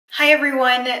Hi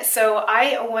everyone! So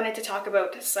I wanted to talk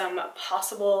about some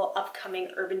possible upcoming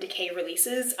Urban Decay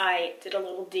releases. I did a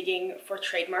little digging for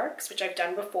trademarks, which I've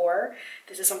done before.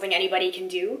 This is something anybody can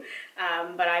do,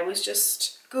 but I was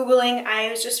just Googling,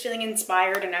 I was just feeling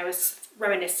inspired, and I was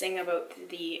reminiscing about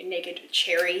the Naked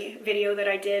Cherry video that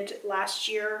I did last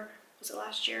year. Was it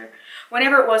last year?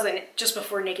 Whenever it was, just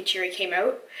before Naked Cherry came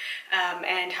out,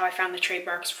 and how I found the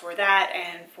trademarks for that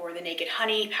and for the Naked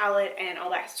Honey palette and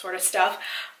all that sort of stuff.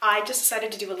 I just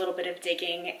decided to do a little bit of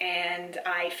digging and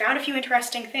I found a few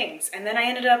interesting things, and then I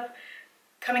ended up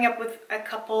coming up with a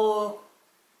couple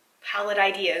palette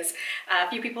ideas. A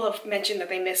few people have mentioned that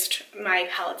they missed my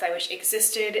palettes I wish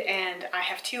existed, and I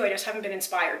have too. I just haven't been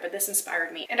inspired, but this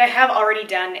inspired me. And I have already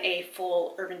done a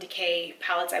full Urban Decay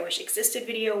palettes I wish existed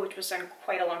video, which was done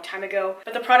quite a long time ago.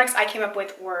 But the products I came up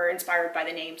with were inspired by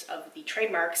the names of the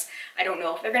trademarks. I don't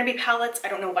know if they're going to be palettes. I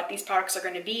don't know what these products are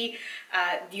going to be.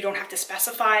 You don't have to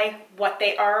specify what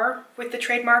they are with the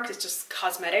trademarks. It's just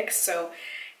cosmetics, so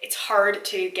it's hard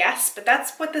to guess, but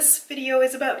that's what this video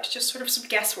is about, just sort of some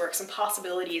guesswork, some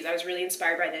possibilities. I was really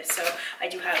inspired by this, so I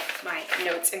do have my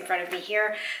notes in front of me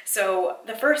here. So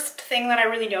the first thing that I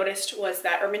really noticed was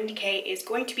that Urban Decay is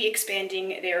going to be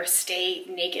expanding their Stay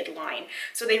Naked line.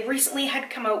 So they recently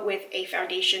had come out with a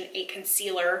foundation, a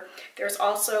concealer. There's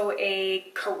also a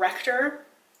corrector,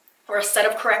 or a set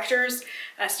of correctors,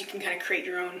 so you can kind of create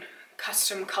your own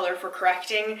custom color for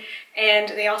correcting, and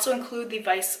they also include the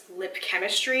Vice Lip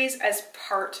Chemistries as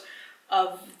part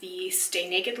of the Stay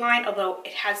Naked line, although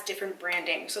it has different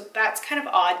branding. So that's kind of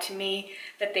odd to me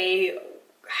that they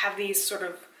have these sort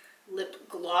of lip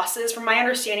glosses. From my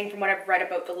understanding, from what I've read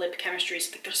about the lip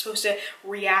chemistries, they're supposed to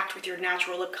react with your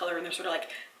natural lip color, and they're sort of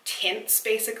like tints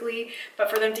basically, but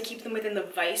for them to keep them within the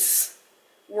Vice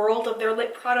world of their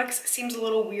lip products seems a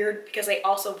little weird, because they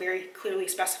also very clearly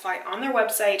specify on their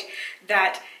website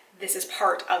that this is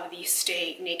part of the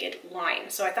Stay Naked line.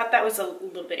 So I thought that was a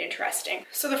little bit interesting.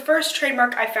 So the first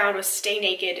trademark I found was Stay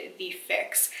Naked the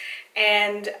Fix.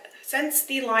 And since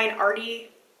the line already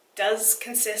does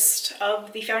consist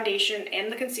of the foundation and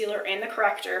the concealer and the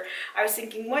corrector, I was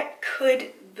thinking, what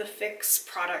could the Fix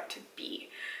product be?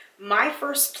 My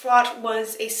first thought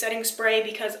was a setting spray,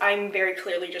 because I'm very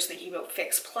clearly just thinking about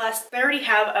Fix Plus. They already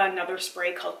have another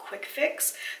spray called Quick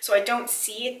Fix, so I don't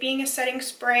see it being a setting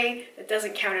spray. That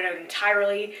doesn't count it out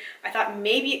entirely. I thought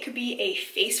maybe it could be a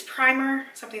face primer,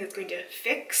 something that's going to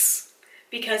fix,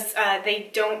 because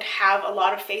they don't have a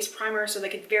lot of face primer, so they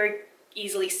could very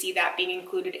easily see that being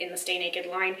included in the Stay Naked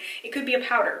line. It could be a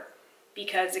powder,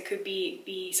 because it could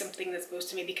be something that's supposed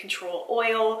to maybe control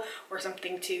oil, or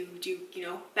something to do, you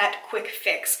know, that quick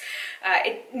fix.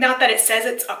 Not that it says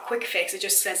it's a quick fix, it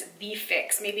just says the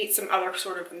fix. Maybe it's some other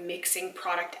sort of mixing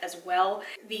product as well.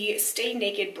 The Stay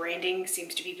Naked branding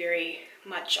seems to be very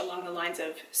much along the lines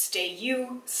of Stay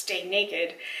You, Stay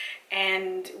Naked.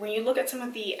 And when you look at some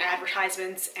of the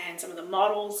advertisements and some of the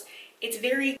models, it's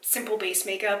very simple base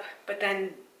makeup, but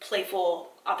then playful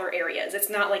other areas. It's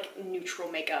not like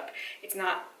neutral makeup. It's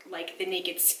not like the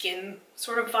naked skin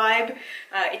sort of vibe.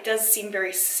 It does seem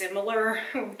very similar.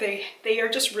 They are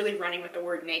just really running with the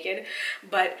word naked,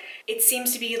 but it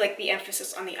seems to be like the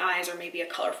emphasis on the eyes, or maybe a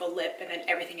colorful lip, and then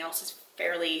everything else is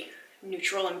fairly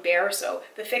neutral and bare. So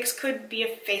the fix could be a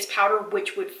face powder,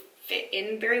 which would fit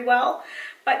in very well.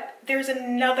 But there's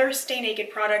another Stay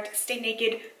Naked product, Stay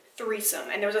Naked Threesome,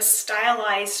 and there's a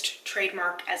stylized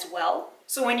trademark as well.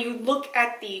 So when you look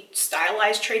at the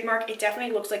stylized trademark, it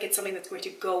definitely looks like it's something that's going to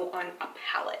go on a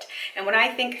palette. And when I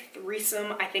think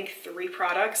threesome, I think 3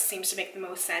 products seems to make the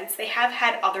most sense. They have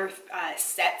had other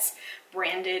sets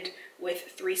branded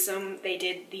with threesome. They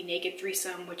did the Naked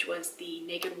Threesome, which was the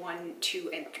Naked 1,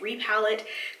 2, and 3 palette.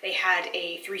 They had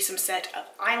a threesome set of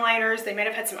eyeliners. They might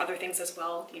have had some other things as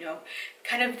well, you know,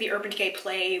 kind of the Urban Decay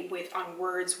play on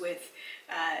words with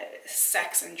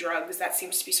sex and drugs. That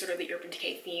seems to be sort of the Urban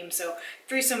Decay theme. So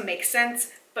threesome makes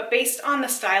sense, but based on the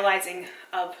stylizing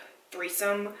of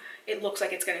threesome, it looks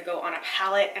like it's going to go on a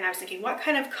palette. And I was thinking, what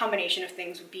kind of combination of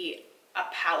things would be a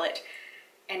palette?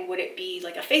 And would it be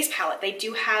like a face palette? They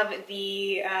do have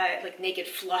the like Naked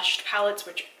Flushed palettes,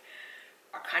 which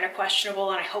are kind of questionable,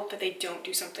 and I hope that they don't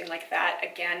do something like that.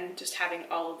 Again, just having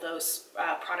all of those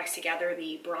products together,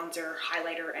 the bronzer,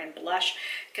 highlighter, and blush,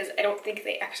 because I don't think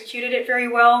they executed it very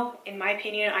well. In my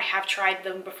opinion, I have tried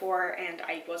them before and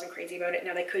I wasn't crazy about it.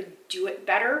 Now they could do it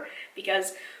better,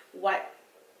 because what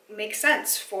makes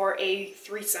sense for a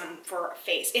threesome for a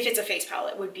face, if it's a face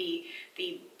palette, would be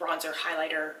the bronzer,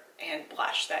 highlighter, and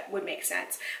blush. That would make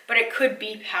sense, but it could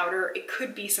be powder, it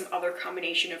could be some other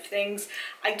combination of things.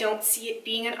 I don't see it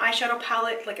being an eyeshadow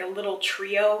palette, like a little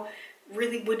trio.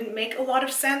 really wouldn't make a lot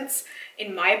of sense.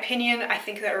 In my opinion, I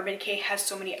think that Urban Decay has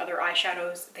so many other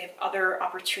eyeshadows. They have other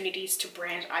opportunities to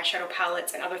brand eyeshadow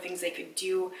palettes and other things they could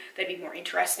do that'd be more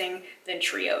interesting than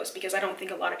trios, because I don't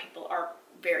think a lot of people are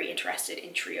very interested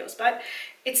in trios, but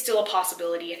it's still a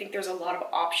possibility. I think there's a lot of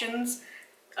options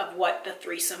of what the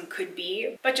threesome could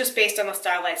be, but just based on the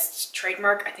stylized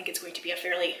trademark, I think it's going to be a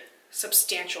fairly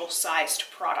substantial sized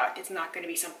product. It's not going to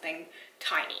be something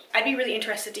tiny. I'd be really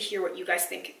interested to hear what you guys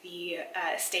think the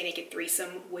Stay Naked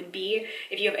threesome would be.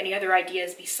 If you have any other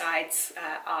ideas besides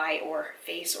eye or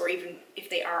face, or even if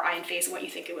they are eye and face, and what you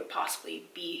think it would possibly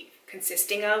be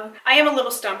consisting of. I am a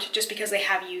little stumped just because they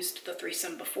have used the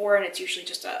threesome before, and it's usually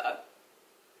just a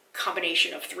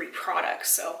combination of 3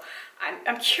 products. So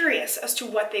I'm curious as to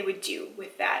what they would do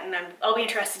with that, and I'll be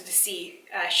interested to see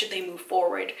should they move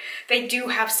forward. They do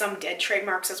have some dead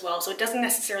trademarks as well, so it doesn't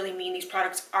necessarily mean these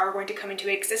products are going to come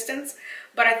into existence,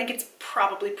 but I think it's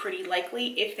probably pretty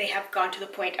likely if they have gone to the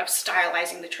point of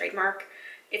stylizing the trademark,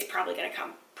 it's probably going to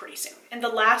come pretty soon. And the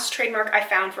last trademark I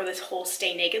found for this whole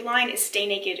Stay Naked line is Stay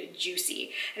Naked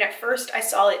Juicy. And at first I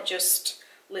saw it just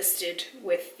listed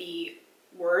with the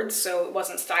words, so it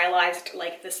wasn't stylized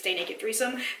like the Stay Naked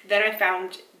threesome. Then I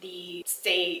found the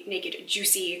Stay Naked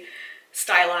Juicy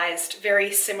stylized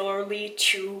very similarly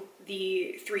to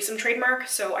the threesome trademark,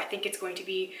 so I think it's going to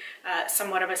be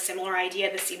somewhat of a similar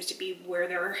idea. This seems to be where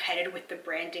they're headed with the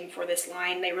branding for this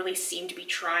line. They really seem to be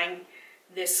trying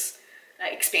this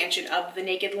expansion of the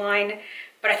Naked line,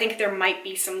 but I think there might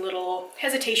be some little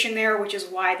hesitation there, which is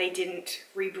why they didn't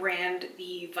rebrand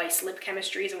the Vice lip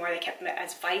chemistries and why they kept them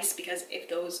as Vice, because if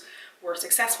those were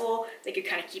successful, they could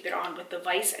kind of keep it on with the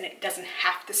Vice and it doesn't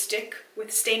have to stick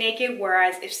with Stay Naked,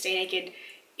 whereas if Stay Naked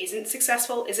isn't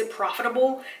successful, isn't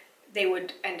profitable, they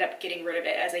would end up getting rid of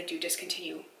it, as they do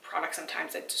discontinue products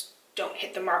sometimes that just don't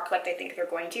hit the mark like they think they're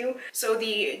going to. So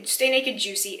the Stay Naked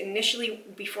Juicy, initially,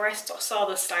 before I saw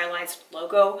the stylized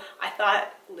logo, I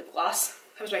thought lip gloss.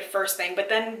 That was my first thing, but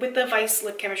then with the Vice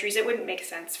lip chemistries, it wouldn't make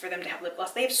sense for them to have lip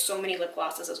gloss. They have so many lip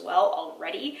glosses as well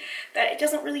already that it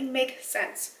doesn't really make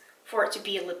sense for it to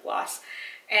be a lip gloss.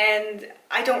 And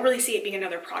I don't really see it being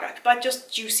another product, but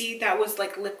just Juicy, that was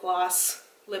like lip gloss,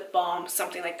 lip balm,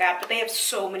 something like that. But they have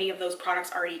so many of those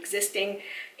products already existing,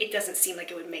 it doesn't seem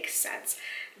like it would make sense.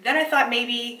 Then I thought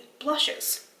maybe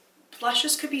blushes.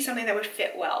 Blushes could be something that would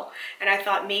fit well. And I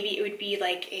thought maybe it would be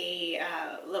like a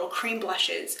little cream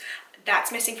blushes.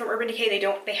 That's missing from Urban Decay.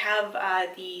 They have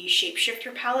the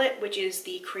Shapeshifter palette, which is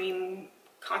the cream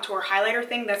contour highlighter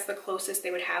thing. That's the closest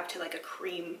they would have to like a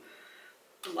cream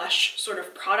blush sort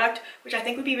of product, which I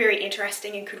think would be very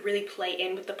interesting and could really play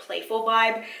in with the playful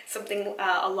vibe, something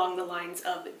along the lines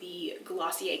of the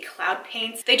Glossier Cloud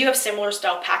Paints. They do have similar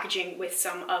style packaging with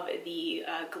some of the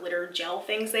glitter gel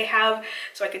things they have,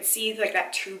 so I could see like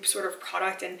that tube sort of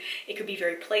product, and it could be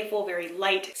very playful, very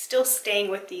light, still staying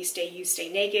with the Stay You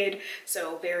Stay Naked,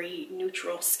 so very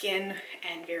neutral skin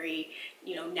and very,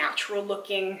 you know, natural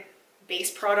looking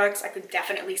base products. I could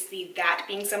definitely see that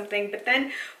being something. But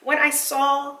then when I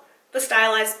saw the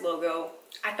stylized logo,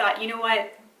 I thought, you know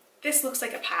what, this looks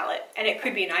like a palette, and it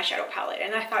could be an eyeshadow palette.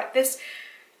 And I thought this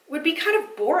would be kind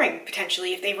of boring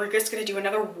potentially if they were just going to do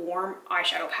another warm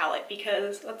eyeshadow palette,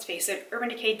 because let's face it, Urban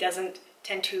Decay doesn't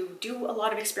tend to do a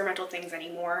lot of experimental things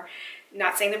anymore.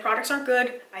 Not saying the products aren't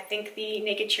good. I think the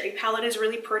Naked Cherry palette is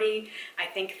really pretty. I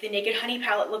think the Naked Honey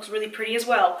palette looks really pretty as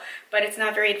well, but it's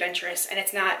not very adventurous, and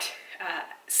it's not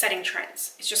setting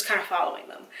trends. It's just kind of following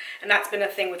them. And that's been a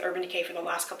thing with Urban Decay for the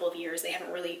last couple of years. They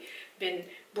haven't really been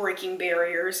breaking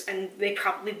barriers, and they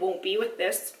probably won't be with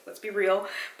this, let's be real.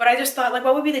 But I just thought, like,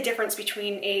 what would be the difference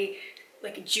between a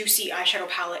like juicy eyeshadow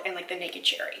palette and like the Naked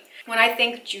Cherry? When I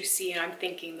think juicy, and I'm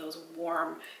thinking those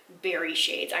warm berry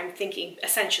shades, I'm thinking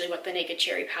essentially what the Naked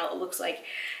Cherry palette looks like.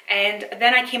 And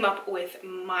then I came up with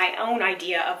my own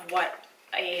idea of what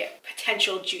a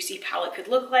potential juicy palette could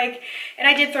look like, and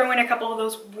I did throw in a couple of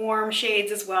those warm shades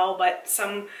as well, but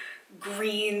some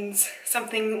greens,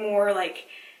 something more like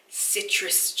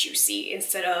citrus juicy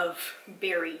instead of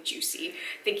berry juicy,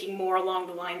 thinking more along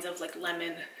the lines of like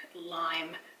lemon,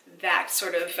 lime, that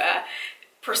sort of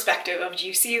perspective of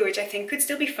juicy, which I think could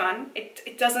still be fun.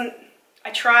 It doesn't, I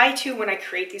try to, when I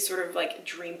create these sort of like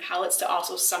dream palettes, to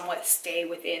also somewhat stay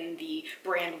within the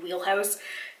brand wheelhouse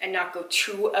and not go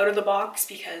too out of the box,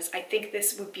 because I think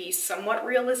this would be somewhat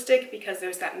realistic, because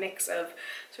there's that mix of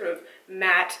sort of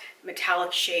matte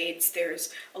metallic shades,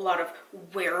 there's a lot of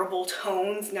wearable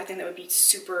tones, nothing that would be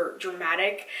super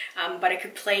dramatic, but it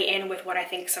could play in with what I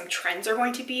think some trends are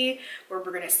going to be, where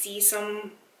we're going to see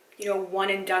some, you know, one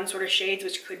and done sort of shades,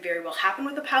 which could very well happen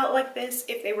with a palette like this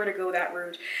if they were to go that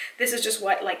route. This is just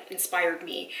what like inspired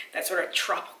me, that sort of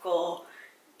tropical,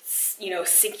 you know,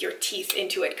 sink your teeth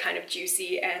into it kind of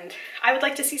juicy, and I would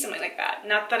like to see something like that.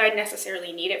 Not that I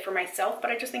necessarily need it for myself,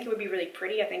 but I just think it would be really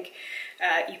pretty. I think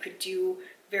you could do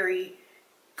very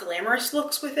glamorous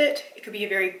looks with it. It could be a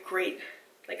very great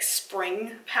like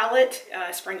spring palette,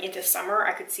 spring into summer.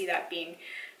 I could see that being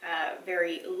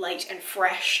very light and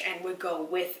fresh and would go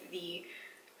with the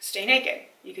Stay Naked.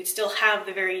 You could still have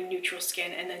the very neutral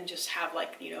skin and then just have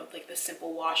like, you know, like the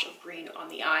simple wash of green on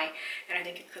the eye. And I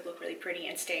think it could look really pretty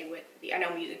and stay with the, I know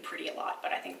I'm using pretty a lot,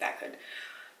 but I think that could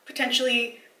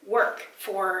potentially work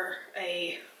for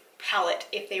a palette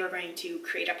if they were going to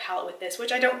create a palette with this,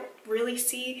 which I don't really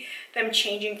see them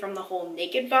changing from the whole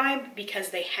Naked vibe, because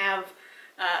they have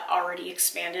already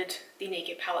expanded the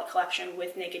Naked palette collection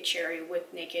with Naked Cherry,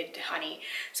 with Naked Honey.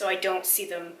 So I don't see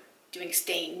them doing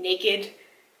Stay Naked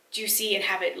Juicy and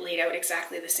have it laid out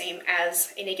exactly the same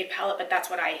as a Naked palette, but that's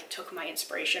what I took my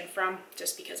inspiration from,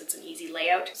 just because it's an easy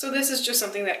layout. So this is just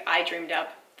something that I dreamed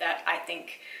up that I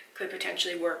think could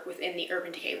potentially work within the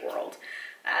Urban Decay world.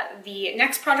 The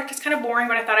next product is kind of boring,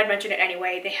 but I thought I'd mention it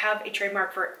anyway. They have a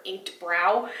trademark for inked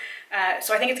brow,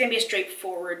 so I think it's going to be a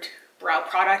straightforward brow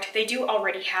product. They do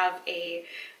already have a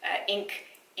ink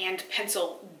and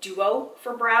pencil duo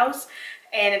for brows,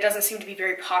 and it doesn't seem to be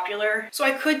very popular. So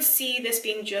I could see this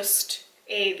being just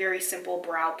a very simple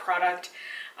brow product.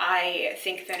 I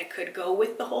think that it could go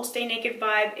with the whole Stay Naked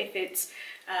vibe if it's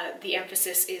the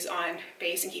emphasis is on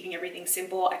base and keeping everything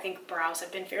simple. I think brows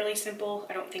have been fairly simple.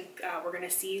 I don't think we're gonna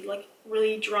see like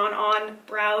really drawn on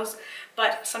brows,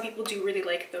 but some people do really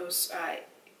like those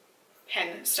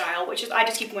pen style, which is I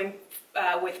just keep going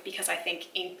with because I think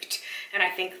inked and I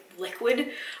think liquid.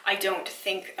 I don't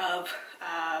think of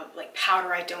like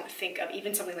powder. I don't think of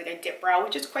even something like a dip brow,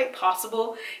 which is quite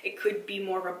possible. It could be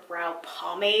more of a brow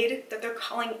pomade that they're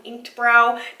calling inked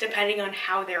brow, depending on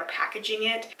how they're packaging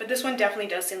it. But this one definitely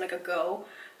does seem like a go,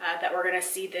 that we're gonna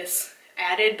see this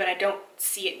added, but I don't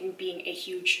see it being a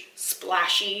huge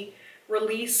splashy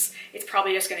release. It's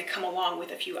probably just gonna come along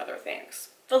with a few other things.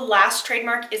 The last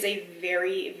trademark is a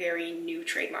very, very new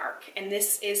trademark, and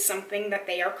this is something that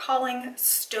they are calling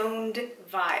Stoned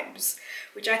Vibes,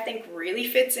 which I think really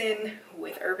fits in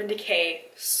with Urban Decay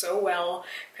so well,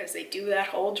 because they do that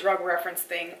whole drug reference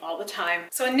thing all the time.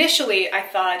 So initially I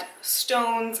thought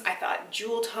stones, I thought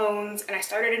jewel tones, and I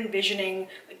started envisioning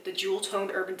like the jewel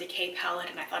toned Urban Decay palette,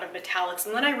 and I thought of metallics,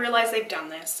 and then I realized they've done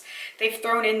this. They've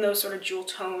thrown in those sort of jewel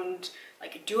toned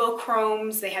like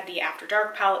duochromes. They had the After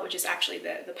Dark palette, which is actually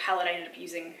the palette I ended up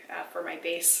using for my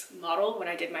base model when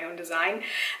I did my own design.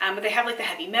 But they have like the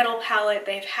heavy metal palette.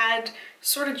 They've had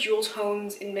sort of jewel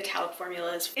tones in metallic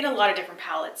formulas in a lot of different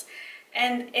palettes,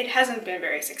 and it hasn't been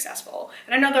very successful.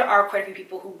 And I know there are quite a few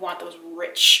people who want those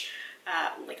rich,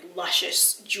 like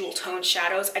luscious jewel tone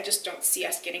shadows. I just don't see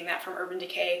us getting that from Urban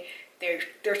Decay.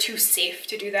 They're too safe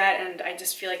to do that, and I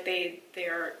just feel like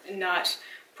they're not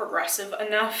progressive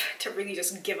enough to really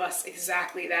just give us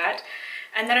exactly that.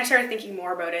 And then I started thinking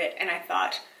more about it, and I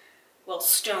thought, well,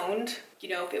 stoned, you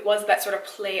know, if it was that sort of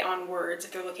play on words,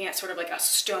 if they're looking at sort of like a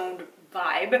stoned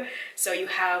vibe, so you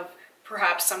have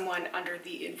perhaps someone under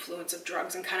the influence of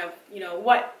drugs and kind of, you know,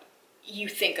 what you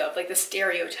think of, like the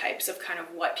stereotypes of kind of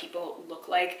what people look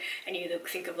like, and you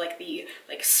think of like the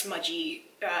like smudgy,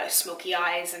 smoky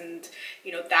eyes and,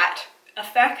 you know, that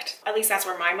effect. At least that's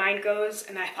where my mind goes.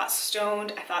 And I thought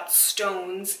stoned, I thought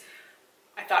stones,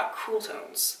 I thought cool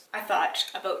tones. I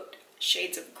thought about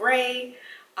shades of gray.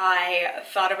 I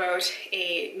thought about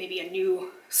maybe a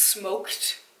new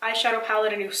smoked eyeshadow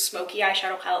palette, a new smoky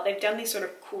eyeshadow palette. They've done these sort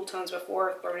of cool tones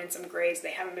before, thrown in some grays.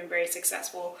 They haven't been very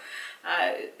successful.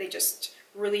 They just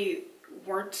really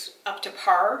weren't up to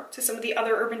par to some of the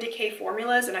other Urban Decay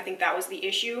formulas, and I think that was the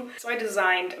issue. So I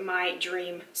designed my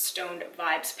dream Stoned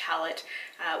Vibes palette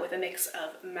with a mix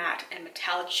of matte and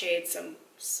metallic shades, some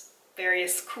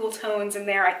various cool tones in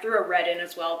there. I threw a red in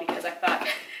as well because I thought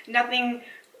nothing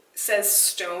says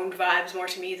stoned vibes more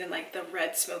to me than like the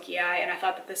red smoky eye, and I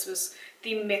thought that this was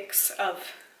the mix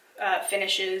of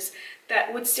finishes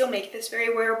that would still make this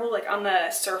very wearable. Like on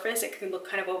the surface it can look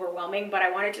kind of overwhelming, but I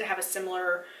wanted to have a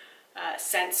similar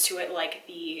sense to it like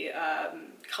the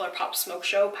ColourPop Smoke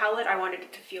Show palette. I wanted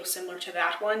it to feel similar to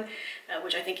that one,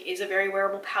 which I think is a very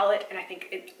wearable palette, and I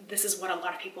think this is what a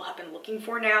lot of people have been looking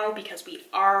for now, because we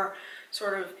are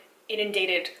sort of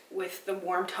inundated with the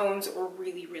warm tones. We're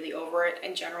really, really over it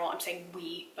in general. I'm saying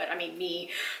we, but I mean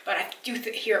me, but I do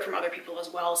hear it from other people as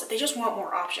well, is that they just want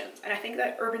more options. And I think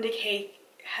that Urban Decay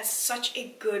has such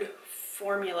a good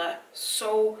formula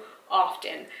so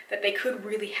often that they could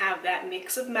really have that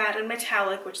mix of matte and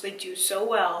metallic, which they do so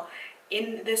well,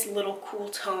 in this little cool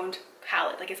toned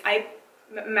palette. Like I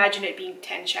imagine it being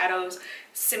 10 shadows,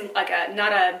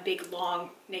 not a big long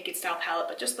naked style palette,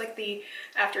 but just like the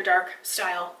After Dark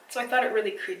style. So I thought it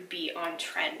really could be on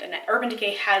trend, and Urban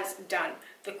Decay has done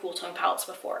the cool tone palettes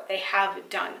before. They have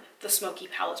done the smoky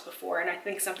palettes before, and I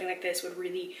think something like this would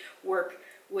really work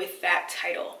with that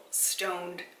title,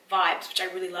 Stoned Vibes, which I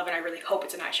really love, and I really hope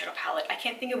it's an eyeshadow palette. I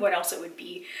can't think of what else it would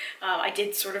be. I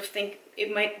did sort of think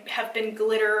it might have been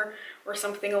glitter or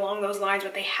something along those lines,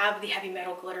 but they have the heavy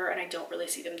metal glitter, and I don't really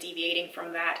see them deviating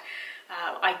from that.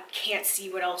 I can't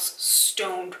see what else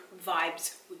Stoned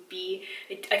Vibes would be.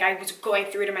 Like I was going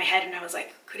through it in my head, and I was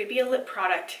like, could it be a lip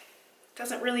product?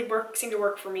 Doesn't really seem to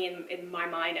work for me in my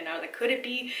mind. And I was like, could it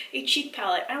be a cheek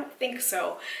palette? I don't think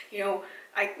so. You know,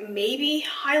 maybe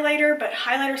highlighter, but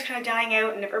highlighter's kind of dying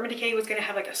out, and if Urban Decay was gonna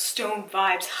have like a Stoned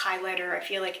Vibes highlighter, I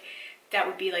feel like that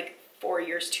would be like 4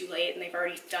 years too late, and they've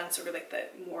already done sort of like the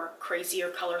more crazier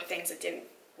color things that didn't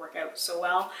work out so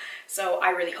well. So I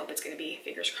really hope it's gonna be,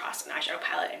 fingers crossed, an eyeshadow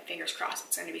palette, and fingers crossed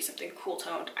it's gonna be something cool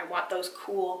toned. I want those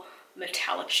cool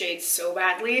metallic shades so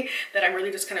badly that I'm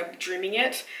really just kind of dreaming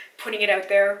it, putting it out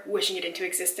there, wishing it into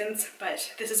existence.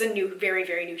 But this is a new, very,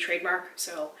 very new trademark,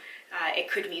 so it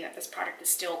could mean that this product is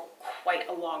still quite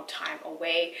a long time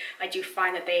away. I do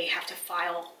find that they have to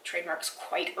file trademarks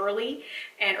quite early,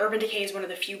 and Urban Decay is one of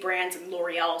the few brands, and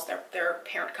L'Oreal's their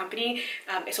parent company.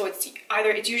 So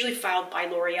it's usually filed by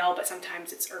L'Oreal, but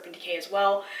sometimes it's Urban Decay as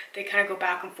well. They kind of go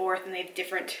back and forth, and they have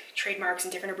different trademarks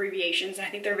and different abbreviations, and I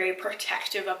think they're very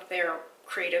protective of their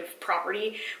creative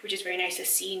property, which is very nice to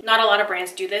see. Not a lot of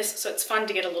brands do this, so it's fun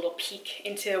to get a little peek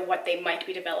into what they might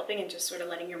be developing and just sort of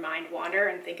letting your mind wander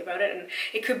and think about it. And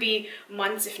it could be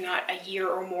months, if not a year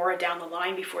or more down the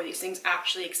line before these things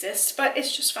actually exist, but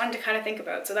it's just fun to kind of think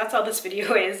about. So that's all this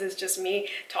video is just me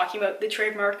talking about the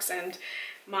trademarks and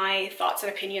my thoughts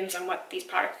and opinions on what these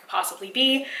products could possibly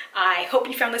be. I hope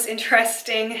you found this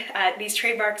interesting. These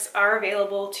trademarks are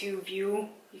available to view.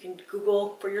 You can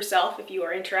Google for yourself if you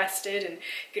are interested, and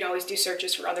you can always do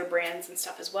searches for other brands and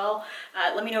stuff as well.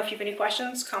 Let me know if you have any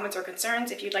questions, comments, or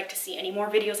concerns. If you'd like to see any more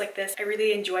videos like this, I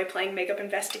really enjoy playing Makeup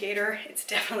Investigator. It's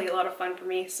definitely a lot of fun for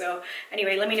me. So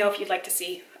anyway, let me know if you'd like to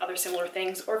see other similar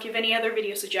things, or if you have any other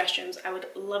video suggestions. I would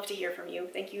love to hear from you.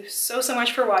 Thank you so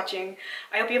much for watching.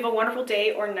 I hope you have a wonderful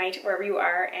day or night wherever you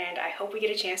are, and I hope we get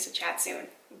a chance to chat soon.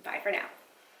 Bye for now.